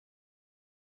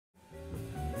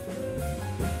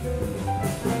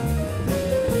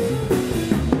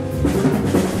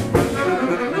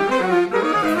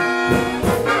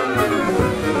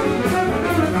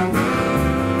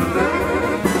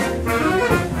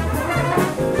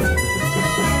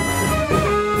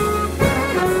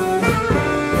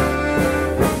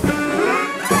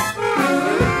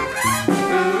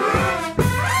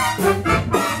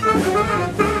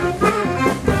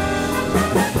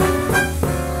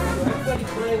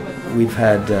We've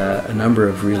had a number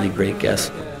of really great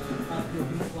guests.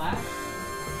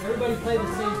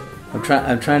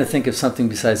 I'm trying to think of something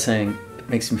besides saying it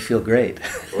makes me feel great.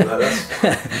 Well,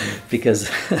 because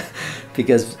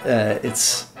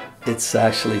it's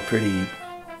actually pretty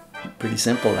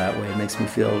simple that way. It makes me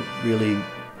feel really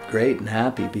great and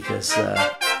happy because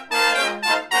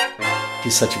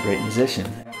he's such a great musician,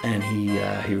 and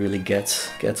he really gets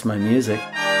my music.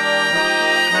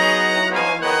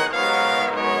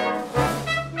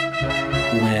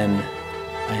 When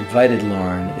I invited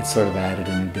Lorne, it sort of added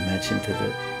a new dimension to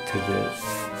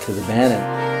the band.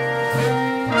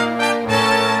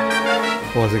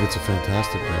 Well, I think it's a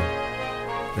fantastic band.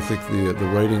 I think the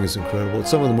writing is incredible. It's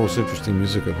some of the most interesting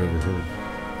music I've ever heard,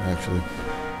 actually.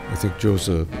 I think Joe's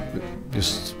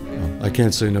I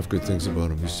can't say enough good things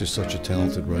about him. He's just such a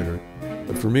talented writer.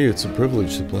 But for me, it's a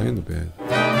privilege to play in the band.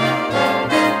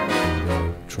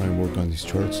 And try and work on these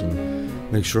charts and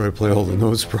make sure I play all the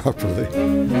notes properly.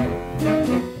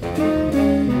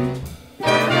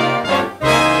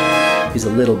 He's a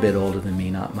little bit older than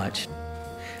me, not much.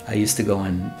 I used to go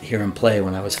and hear him play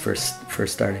when I was first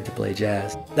starting to play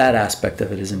jazz. That aspect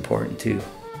of it is important too.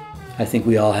 I think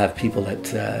we all have people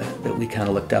that we kind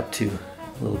of looked up to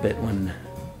a little bit when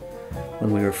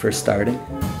we were first starting.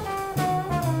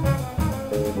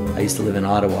 I used to live in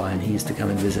Ottawa, and he used to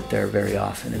come and visit there very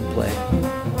often and play.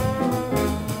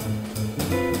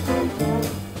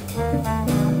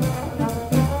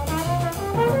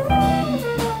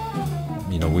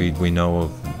 You know, we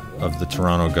know of the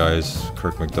Toronto guys,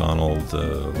 Kirk MacDonald,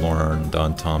 Lorne,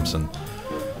 Don Thompson,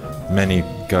 many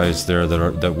guys there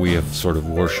that we have sort of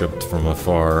worshipped from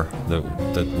afar,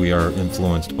 that we are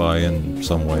influenced by in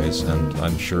some ways, and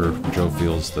I'm sure Joe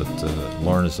feels that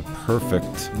Lorne is a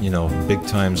perfect,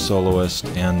 big-time soloist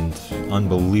and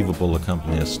unbelievable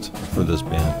accompanist for this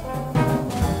band.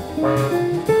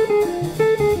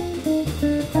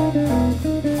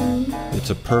 It's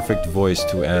a perfect voice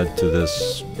to add to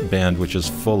this band, which is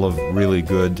full of really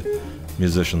good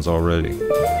musicians already.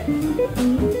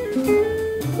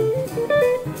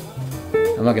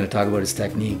 I'm not going to talk about his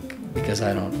technique because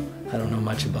I don't know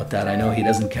much about that. I know he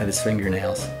doesn't cut his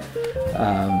fingernails,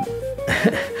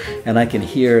 and I can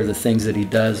hear the things that he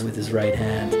does with his right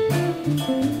hand.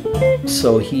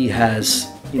 So he has,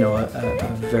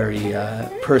 a very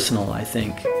personal, I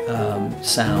think,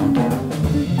 sound.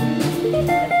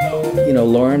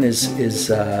 Lorne is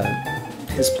his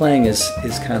playing is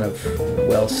kind of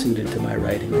well suited to my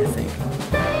writing, I think.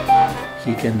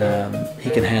 He can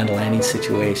handle any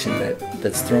situation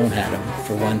that's thrown at him,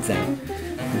 for one thing,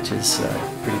 which is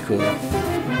pretty cool.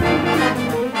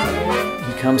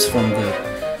 He comes from the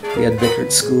Ed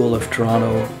Bickert school of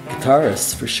Toronto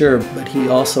guitarists, for sure, but he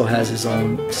also has his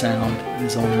own sound,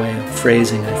 his own way of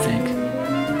phrasing, I think,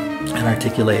 and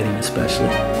articulating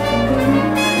especially.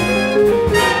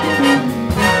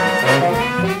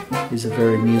 He's a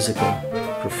very musical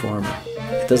performer.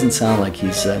 It doesn't sound like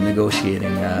he's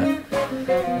negotiating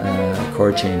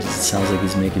chord changes. It sounds like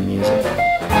he's making music.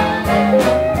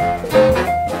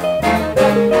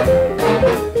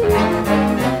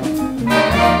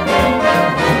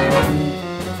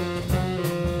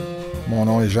 Mon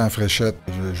nom est Jean Fréchette.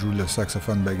 Je joue le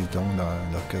saxophone baryton dans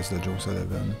l'orchestre de Joe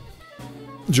Sullivan.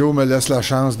 Joe me laisse la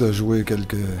chance de jouer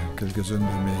quelques-unes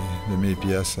de mes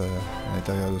pièces à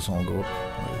l'intérieur de son groupe.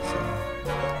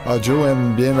 Ouais, Joe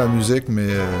aime bien ma musique, mais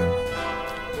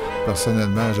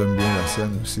personnellement, j'aime bien la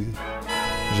sienne aussi.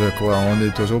 Je crois, on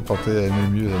est toujours porté à aimer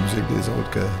mieux la musique des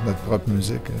autres que notre propre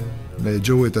musique. Mais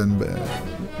Joe est une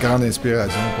grande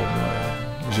inspiration pour moi.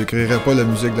 J'écrirais pas la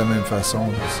musique de la même façon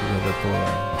si j'avais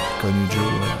pas connu Joe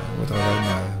au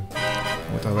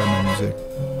travers de ma musique.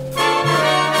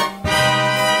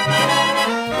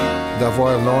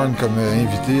 D'avoir Lorne comme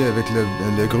invité avec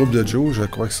le groupe de Joe, je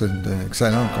crois que c'est une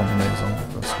excellente combinaison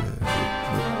parce que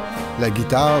la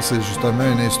guitare, c'est justement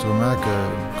un instrument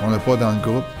qu'on n'a pas dans le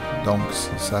groupe, donc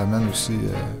ça amène aussi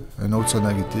une autre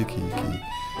sonorité qui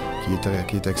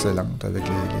est excellente avec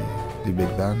les big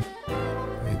bands.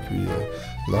 Et puis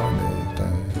Lorne est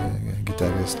un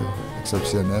guitariste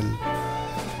exceptionnel.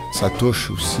 Ça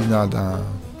touche aussi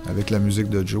avec la musique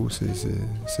de Joe,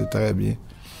 c'est très bien.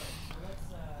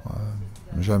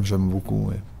 J'aime beaucoup.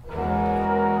 Ouais.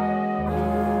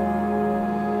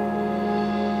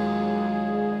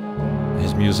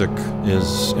 His music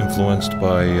is influenced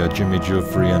by Jimmy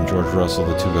Giuffre and George Russell,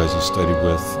 the two guys he studied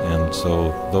with, and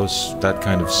so that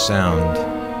kind of sound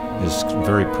is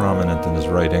very prominent in his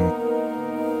writing.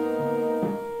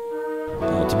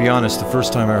 To be honest, the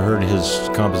first time I heard his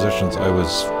compositions, I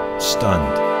was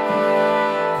stunned.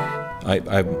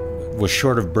 I was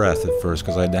short of breath at first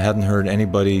because I hadn't heard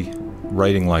anybody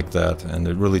writing like that, and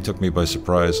it really took me by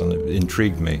surprise, and it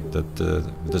intrigued me that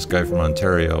this guy from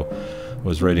Ontario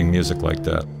was writing music like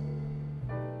that.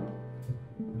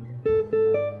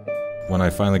 When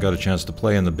I finally got a chance to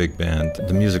play in the big band,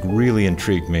 the music really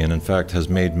intrigued me, and in fact has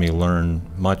made me learn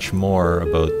much more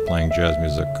about playing jazz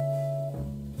music.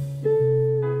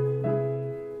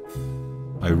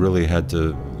 I really had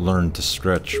to learn to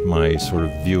stretch my sort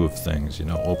of view of things, you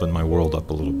know, open my world up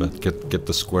a little bit, get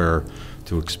the square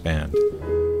to expand.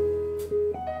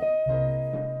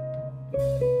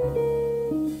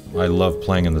 I love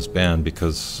playing in this band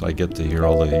because I get to hear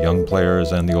all the young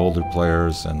players and the older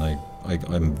players, and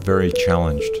I'm very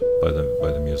challenged by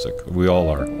the music. We all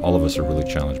are. All of us are really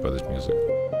challenged by this music.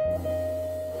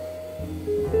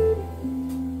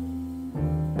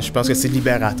 Je pense que c'est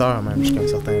libérateur même jusqu'à un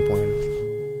certain point.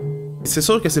 C'est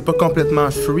sûr que c'est pas complètement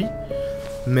free,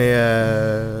 mais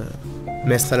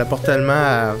ça apporte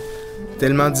tellement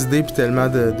d'idées puis tellement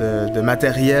de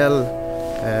matériel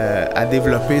à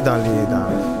développer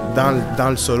dans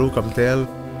le solo comme tel.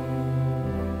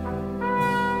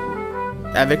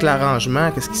 Avec l'arrangement,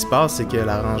 qu'est-ce qui se passe, c'est que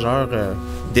l'arrangeur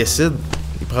décide,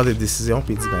 il prend des décisions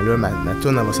puis il dit ben là ma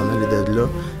tune elle va s'en aller de là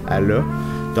à là.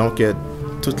 Donc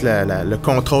tout le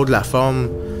contrôle de la forme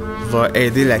va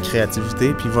aider la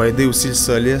créativité, puis va aider aussi le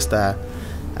soliste à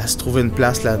se trouver une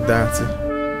place là-dedans, tu sais.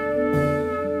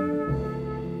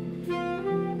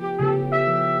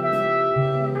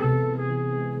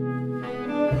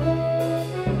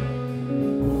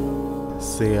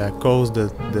 C'est à cause de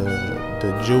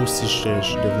Joe si je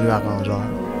suis devenu arrangeur.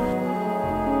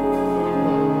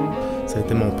 Ça a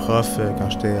été mon prof quand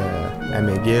j'étais à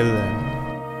McGill.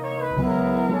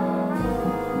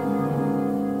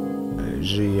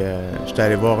 J'étais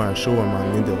allé voir un show à un moment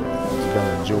donné du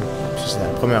band de Joe. C'est la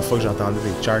première fois que j'entendais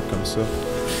des charts comme ça.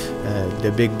 De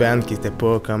big band qui n'était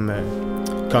pas comme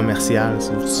commercial, si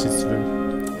tu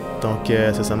veux. Donc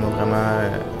ça m'a vraiment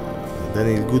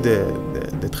donné le goût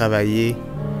de travailler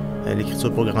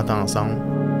l'écriture pour grand ensemble.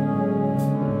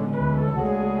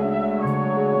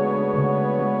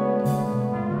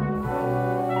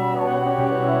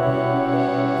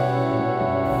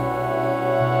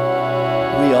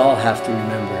 We all have to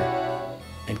remember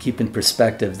and keep in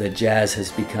perspective that jazz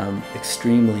has become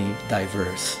extremely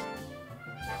diverse.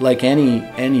 Like any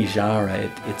genre,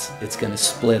 it's going to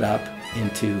split up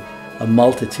into a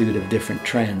multitude of different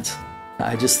trends.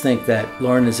 I just think that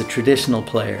Lorne is a traditional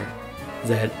player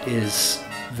that is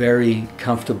very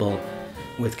comfortable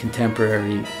with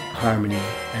contemporary harmony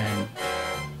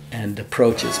and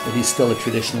approaches, but he's still a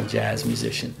traditional jazz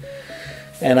musician.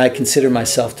 And I consider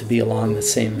myself to be along the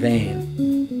same vein.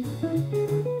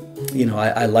 You know,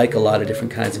 I like a lot of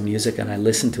different kinds of music, and I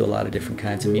listen to a lot of different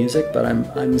kinds of music, but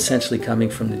I'm essentially coming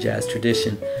from the jazz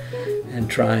tradition and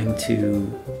trying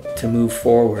to move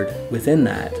forward within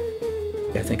that.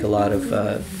 I think a lot of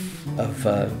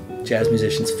jazz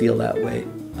musicians feel that way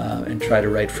and try to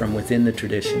write from within the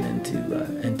tradition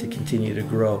and to continue to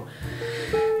grow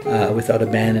without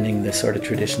abandoning the sort of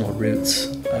traditional roots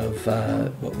of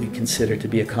what we consider to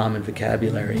be a common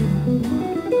vocabulary.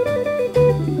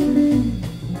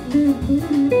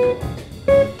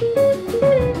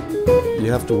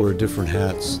 You have to wear different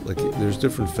hats. Like, there's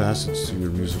different facets to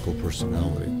your musical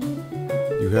personality.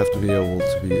 You have to be able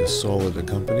to be a solid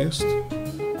accompanist,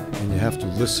 and you have to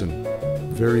listen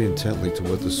very intently to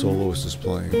what the soloist is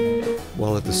playing,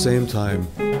 while at the same time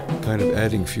kind of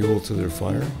adding fuel to their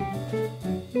fire.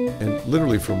 And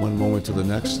literally from one moment to the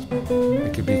next,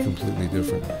 it could be completely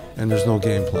different. And there's no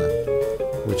game plan,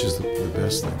 which is the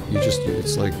best thing.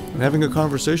 It's like having a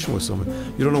conversation with someone.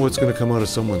 You don't know what's going to come out of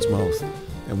someone's mouth.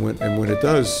 And when it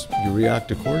does, you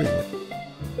react accordingly.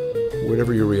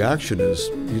 Whatever your reaction is,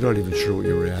 you're not even sure what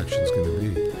your reaction is going to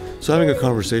be. So having a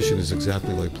conversation is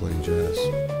exactly like playing jazz.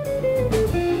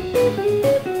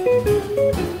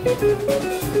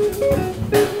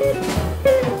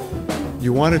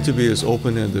 You want it to be as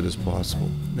open-ended as possible,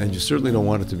 and you certainly don't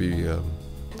want it to be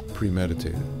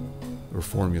premeditated or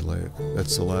formulaic.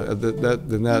 That's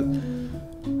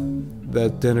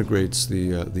that denigrates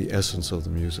the essence of the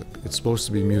music. It's supposed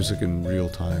to be music in real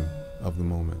time of the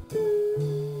moment.